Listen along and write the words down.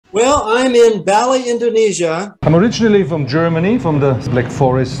Well, I'm in Bali, Indonesia. I'm originally from Germany, from the Black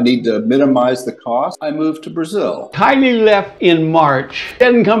Forest. I need to minimize the cost. I moved to Brazil. Kylie left in March.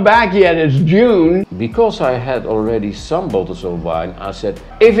 Hasn't come back yet, it's June. Because I had already some bottles of wine, I said,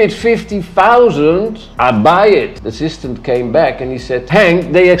 if it's 50,000, I buy it. The assistant came back and he said,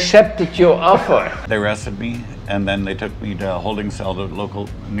 Hank, they accepted your offer. They arrested me and then they took me to a holding cell to a local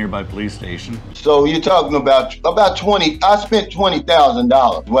nearby police station. So you're talking about 20, I spent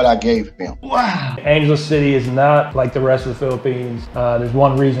 $20,000, what I gave him. Wow. Angeles City is not like the rest of the Philippines. There's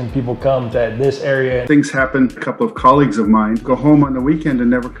one reason people come to this area. Things happened. A couple of colleagues of mine go home on the weekend and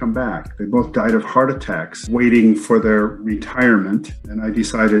never come back. They both died of heart attacks waiting for their retirement. And I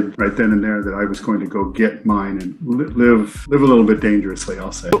decided right then and there that I was going to go get mine and live a little bit dangerously,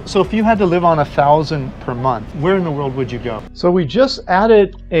 I'll say. So if you had to live on 1,000 per month, where in the world would you go? So we just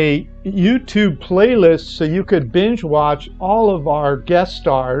added a YouTube playlist so you could binge watch all of our guest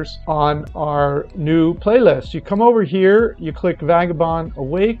stars on our new playlist. You come over here, you click Vagabond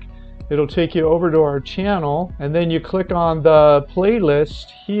Awake, it'll take you over to our channel, and then you click on the playlist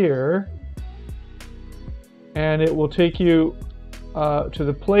here, and it will take you to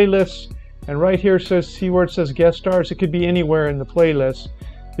the playlist, and right here says, see where it says guest stars, it could be anywhere in the playlist.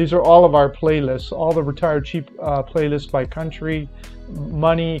 These are all of our playlists, all the retired cheap playlists by country,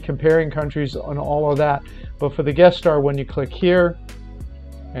 money, comparing countries, and all of that. But for the guest star one, you click here,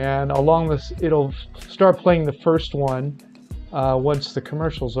 and along this, it'll start playing the first one once the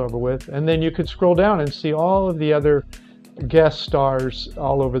commercial's over with. And then you could scroll down and see all of the other guest stars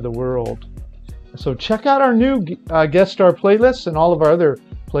all over the world. So check out our new guest star playlists and all of our other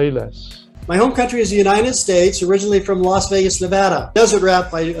playlists. My home country is the United States, originally from Las Vegas, Nevada. Desert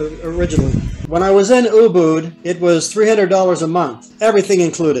rap originally. When I was in Ubud, it was $300 a month, everything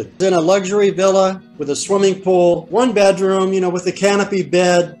included. In a luxury villa with a swimming pool, one bedroom, with a canopy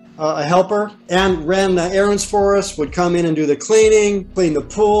bed, a helper, and ran errands for us, would come in and do the cleaning, clean the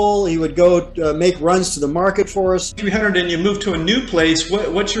pool. He would go make runs to the market for us. 300 and you moved to a new place.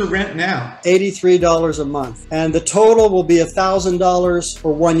 What's your rent now? $83 a month. And the total will be $1,000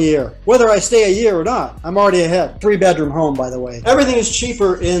 for 1 year. Whether I stay a year or not, I'm already ahead. 3-bedroom home, by the way. Everything is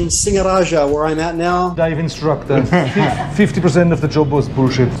cheaper in Singaraja, where I'm at now. Dive instructor. 50% of the job was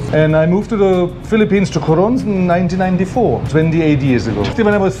bullshit. And I moved to the Philippines, to Coron in 1994, 28 years ago.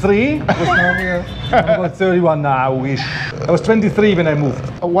 When I was 3, I'm about 31 now, I wish. I was 23 when I moved.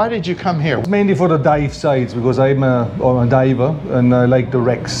 Why did you come here? Mainly for the dive sites, because I'm a diver and I like the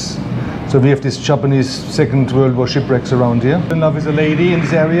wrecks. So we have these Japanese Second World War shipwrecks around here. In love with a lady in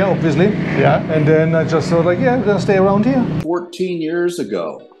this area, obviously. Yeah. And then I just thought, yeah, I'm gonna stay around here. 14 years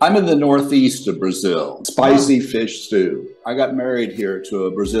ago. I'm in the northeast of Brazil. Spicy fish stew. I got married here to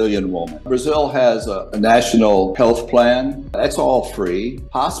a Brazilian woman. Brazil has a national health plan. That's all free.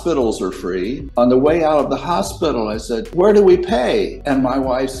 Hospitals are free. On the way out of the hospital, I said, where do we pay? And my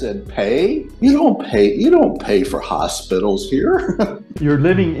wife said, pay? You don't pay for hospitals here. You're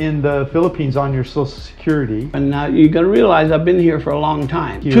living in the Philippines on your Social Security. And now you got to realize I've been here for a long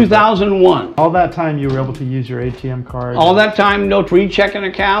time. 2001. All that time you were able to use your ATM card? All that time, no free checking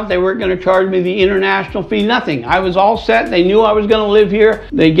account. They weren't going to charge me the international fee, nothing. I was all set. They knew I was going to live here.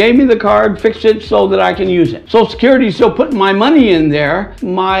 They gave me the card, fixed it so that I can use it. Social Security is still putting my money in there.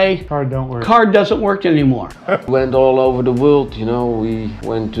 My card doesn't work anymore. We went all over the world, we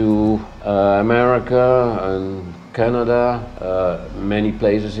went to America and Canada, many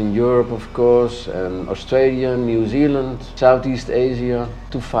places in Europe, of course, and Australia, New Zealand, Southeast Asia,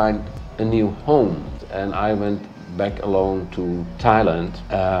 to find a new home. And I went back alone to Thailand,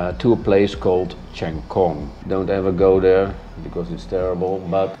 to a place called Chiang Khong. Don't ever go there because it's terrible,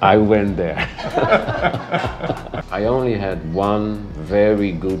 but I went there. I only had one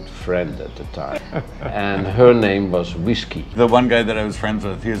very good friend at the time, and her name was Whiskey. The one guy that I was friends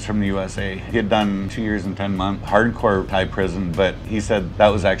with, he was from the USA. He had done 2 years and 10 months, hardcore Thai prison, but he said that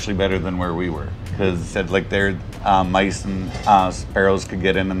was actually better than where we were. Because he said like there, mice and sparrows could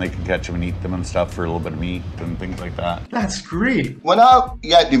get in and they could catch them and eat them and stuff for a little bit of meat and things like that. That's great. When I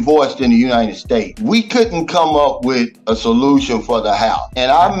got divorced in the United States, we couldn't come up with a solution for the house. And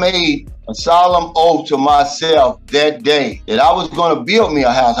I made a solemn oath to myself that day that I was going to build me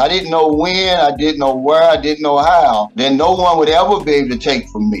a house. I didn't know when, I didn't know where, I didn't know how. Then no one would ever be able to take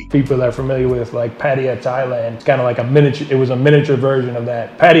from me. People that are familiar with like Pattaya, Thailand, it's kind of like a miniature, it was a miniature version of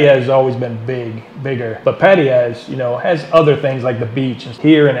that. Pattaya has always been big, bigger. But Pattaya has other things like the beach.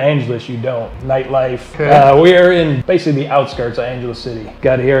 Here in Angeles, you don't. Nightlife. Okay. We're in basically the outskirts of Angeles City.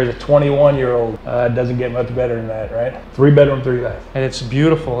 Got here as a 21-year-old. Doesn't get much better than that, right? 3-bedroom, 3-bath. And it's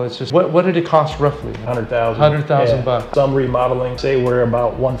beautiful. It's just, what did it cost roughly? $100,000. $100,000 bucks. Some remodeling. Say we're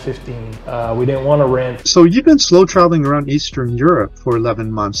about $115,000. We didn't want to rent. So you've been slow traveling around Eastern Europe for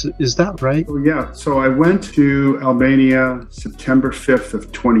 11 months. Is that right? Oh, yeah. So I went to Albania September 5th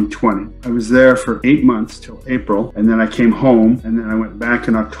of 2020. I was there for 8 months till April, and then I came home, and then I went back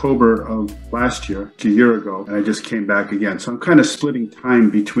in October of last year, a year ago, and I just came back again. So I'm kind of splitting time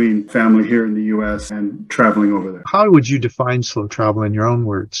between family here in the U.S. and traveling over there. How would you define slow travel in your own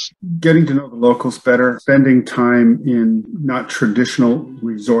words? Getting to know the locals better, spending time in not traditional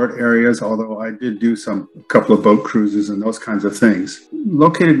resort areas, although I did do a couple of boat cruises and those kinds of things.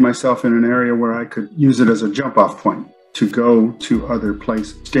 Located myself in an area where I could use it as a jump-off point to go to other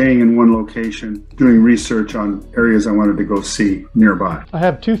places, staying in one location, doing research on areas I wanted to go see nearby. I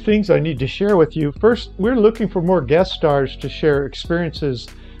have 2 things I need to share with you. First, we're looking for more guest stars to share experiences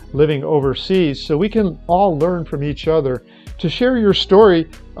living overseas so we can all learn from each other. To share your story,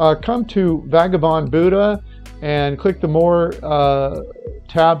 come to Vagabond Buddha and click the More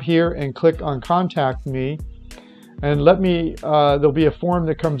tab here and click on Contact Me. And there'll be a form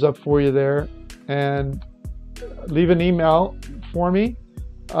that comes up for you there. And leave an email for me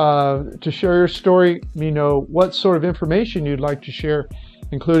to share your story. Let me know what sort of information you'd like to share,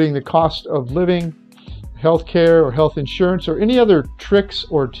 including the cost of living, health care or health insurance, or any other tricks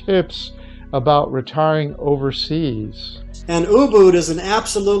or tips about retiring overseas. And Ubud is an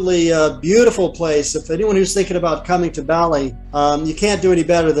absolutely beautiful place. If anyone who's thinking about coming to Bali, you can't do any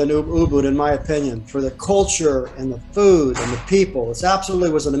better than Ubud, in my opinion, for the culture and the food and the people. It absolutely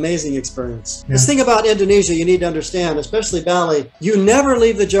was an amazing experience. Yeah. This thing about Indonesia you need to understand, especially Bali, you never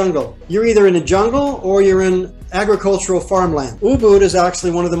leave the jungle. You're either in a jungle or you're in agricultural farmland. Ubud is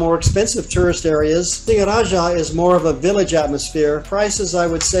actually one of the more expensive tourist areas. Singaraja is more of a village atmosphere. Prices, I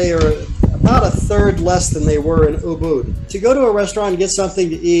would say, are about 1/3 less than they were in Ubud. To go to a restaurant and get something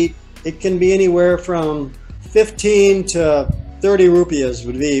to eat, it can be anywhere from 15 to 30 rupees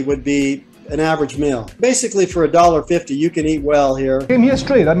would be an average meal. Basically, for $1.50, you can eat well here. I came here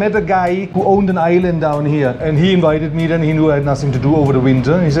straight. I met a guy who owned an island down here, and he invited me. Then he knew I had nothing to do over the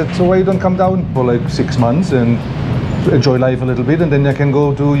winter. He said, "So why you don't come down for like 6 months and enjoy life a little bit, and then I can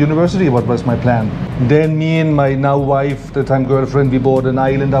go to university?" What was my plan? Then me and my now wife, at the time girlfriend, we bought an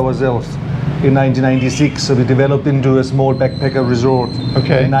island ourselves in 1996. So we developed into a small backpacker resort.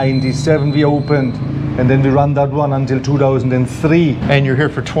 Okay. In 97 we opened. And then we run that one until 2003. And you're here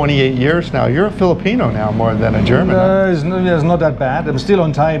for 28 years now. You're a Filipino now more than a German. It's not that bad. I'm still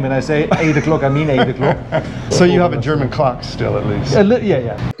on time, and I say 8 o'clock, I mean 8 o'clock. So you have a German clock still, at least.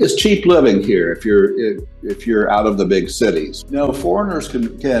 Yeah. It's cheap living here if you're out of the big cities. No, foreigners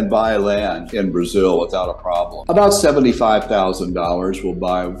can buy land in Brazil without a problem. About $75,000 will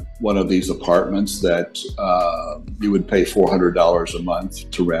buy one of these apartments that you would pay $400 a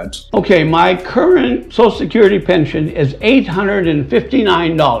month to rent. Okay, my current Social Security pension is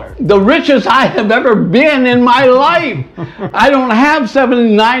 $859. The richest I have ever been in my life. I don't have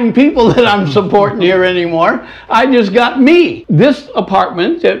 79 people that I'm supporting here anymore. I just got me. This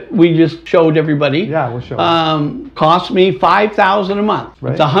apartment that we just showed everybody cost me $5,000 a month.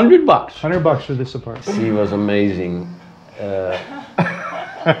 Right. It's $100. $100 for this apartment. She was amazing.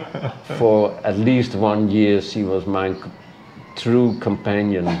 For at least 1 year, she was my true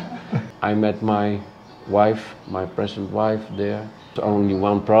companion. I met my wife, my present wife there. Only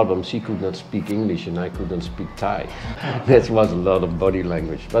one problem, she could not speak English and I couldn't speak Thai. That was a lot of body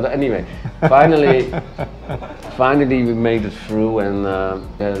language. But anyway, finally we made it through and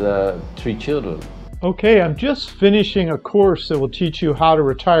had 3 children. Okay, I'm just finishing a course that will teach you how to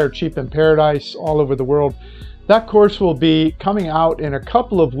retire cheap in paradise all over the world. That course will be coming out in a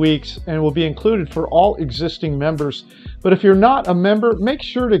couple of weeks and will be included for all existing members. But if you're not a member, make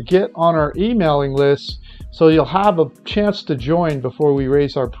sure to get on our emailing list so you'll have a chance to join before we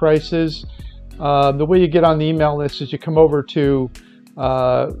raise our prices. The way you get on the email list is you come over to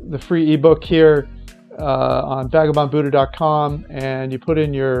the free ebook here on vagabondbuddha.com and you put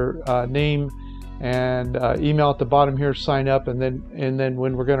in your name and email at the bottom here, sign up, and then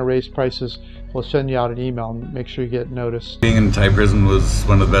when we're going to raise prices, we'll send you out an email and make sure you get noticed. Being in Thai prison was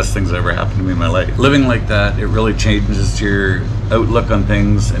one of the best things that ever happened to me in my life. Living like that, it really changes your outlook on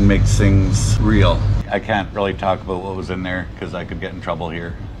things and makes things real. I can't really talk about what was in there because I could get in trouble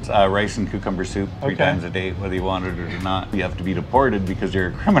here. It's rice and cucumber soup 3 times a day, whether you wanted it or not. You have to be deported because you're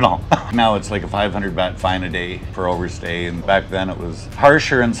a criminal. Now it's like a 500 baht fine a day for overstay, and back then it was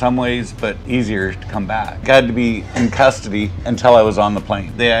harsher in some ways, but easier to come back. I had to be in custody until I was on the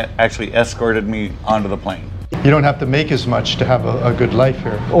plane. They actually escorted me onto the plane. You don't have to make as much to have a good life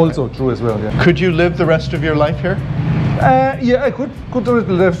here. Also true as well, yeah. Could you live the rest of your life here? Yeah, I could live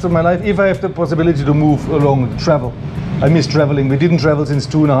the rest of my life if I have the possibility to move along, travel. I miss traveling. We didn't travel since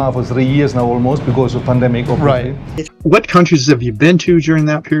 2.5 or 3 years now almost because of pandemic, obviously. Right. What countries have you been to during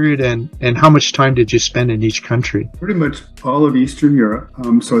that period, and how much time did you spend in each country? Pretty much all of Eastern Europe.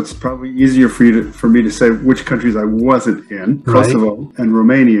 So it's probably easier for me to say which countries I wasn't in. Right. Kosovo and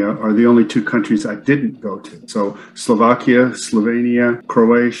Romania are the only 2 countries I didn't go to. So Slovakia, Slovenia,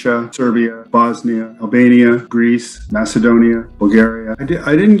 Croatia, Serbia, Bosnia, Albania, Greece, Macedonia, Bulgaria.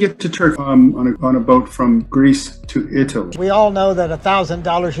 I didn't get to Turkey on a boat from Greece to Italy. We all know that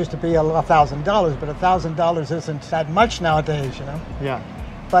 $1,000 used to be $1,000, but $1,000 isn't that much nowadays, you know? Yeah.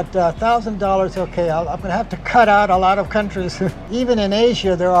 But $1,000, okay, I'm going to have to cut out a lot of countries. Even in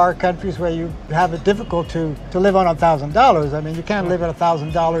Asia, there are countries where you have it difficult to live on $1,000. I mean, you can't live at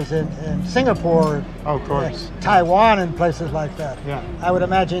 $1,000 in Singapore, of course, Taiwan, and places like that. Yeah. I would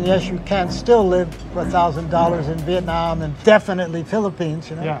imagine, yes, you can still live for $1,000 in Vietnam and definitely Philippines,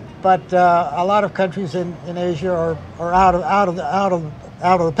 you know. Yeah. But a lot of countries in Asia are out of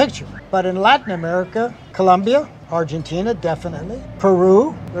the picture. But in Latin America, Colombia, Argentina, definitely.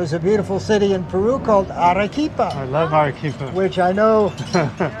 Peru, there's a beautiful city in Peru called Arequipa. I love Arequipa. Which I know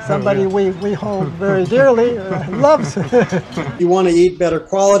somebody we hold very dearly loves. You want to eat better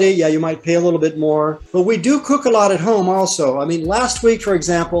quality, yeah, you might pay a little bit more. But we do cook a lot at home also. I mean, last week, for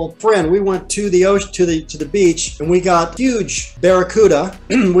example, we went to the ocean, to the beach, and we got huge barracuda.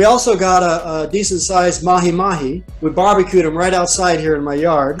 We also got a decent-sized mahi-mahi. We barbecued them right outside here in my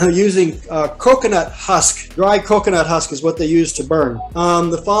yard using coconut husk. Dry coconut husk is what they use to burn.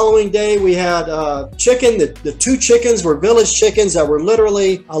 The following day we had chicken. The 2 chickens were village chickens that were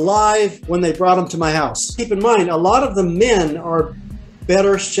literally alive when they brought them to my house. Keep in mind, a lot of the men are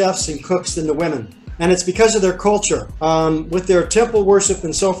better chefs and cooks than the women. And it's because of their culture. With their temple worship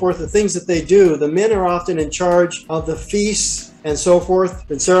and so forth, the things that they do, the men are often in charge of the feasts and so forth,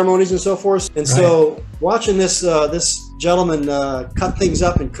 and ceremonies and so forth. And so watching this gentleman cut things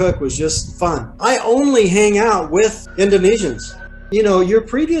up and cook was just fun. I only hang out with Indonesians. You know, your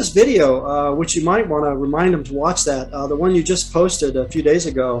previous video, which you might want to remind them to watch that, the one you just posted a few days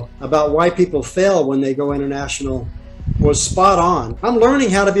ago about why people fail when they go international, was spot on. I'm learning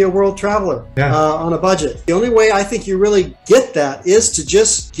how to be a world traveler on a budget. The only way I think you really get that is to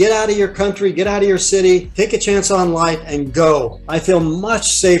just get out of your country, get out of your city, take a chance on life and go. I feel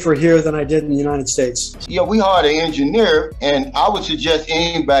much safer here than I did in the United States. Yeah, we hired an engineer, and I would suggest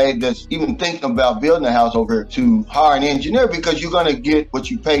anybody that's even thinking about building a house over here to hire an engineer, because you're gonna get what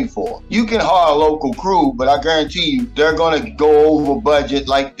you pay for. You can hire a local crew, but I guarantee you they're gonna go over budget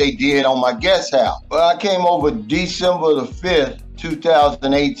like they did on my guest house. Well, I came over December the 5th,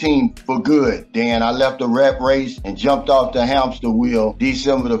 2018 for good. Then I left the rep race and jumped off the hamster wheel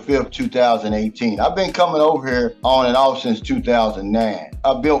December the 5th, 2018. I've been coming over here on and off since 2009.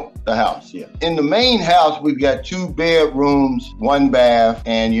 I built the house here. In the main house, we've got 2 bedrooms, 1 bath,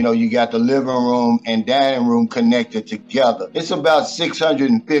 and you got the living room and dining room connected together. It's about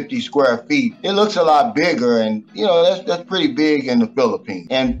 650 square feet. It looks a lot bigger, and that's pretty big in the Philippines.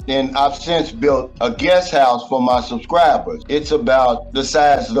 And then I've since built a guest house for my subscribers. It's about the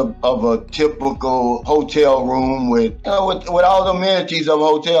size of a typical hotel room with all the amenities of a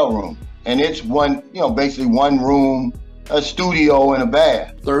hotel room. And it's basically 1 room, a studio, and a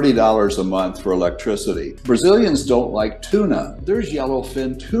bath. $30 a month for electricity. Brazilians don't like tuna. There's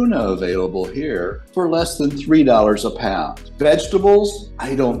yellowfin tuna available here for less than $3 a pound. Vegetables,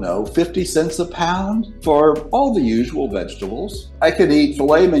 I don't know, 50 cents a pound for all the usual vegetables. I could eat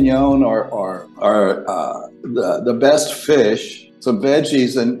filet mignon or the best fish, some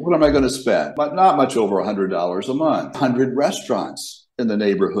veggies, and what am I going to spend? But not much over $100 a month. 100 restaurants in the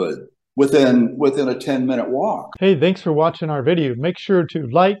neighborhood within a 10-minute walk. Hey, thanks for watching our video. Make sure to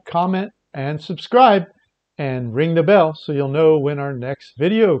like, comment, and subscribe, and ring the bell so you'll know when our next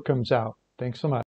video comes out. Thanks so much.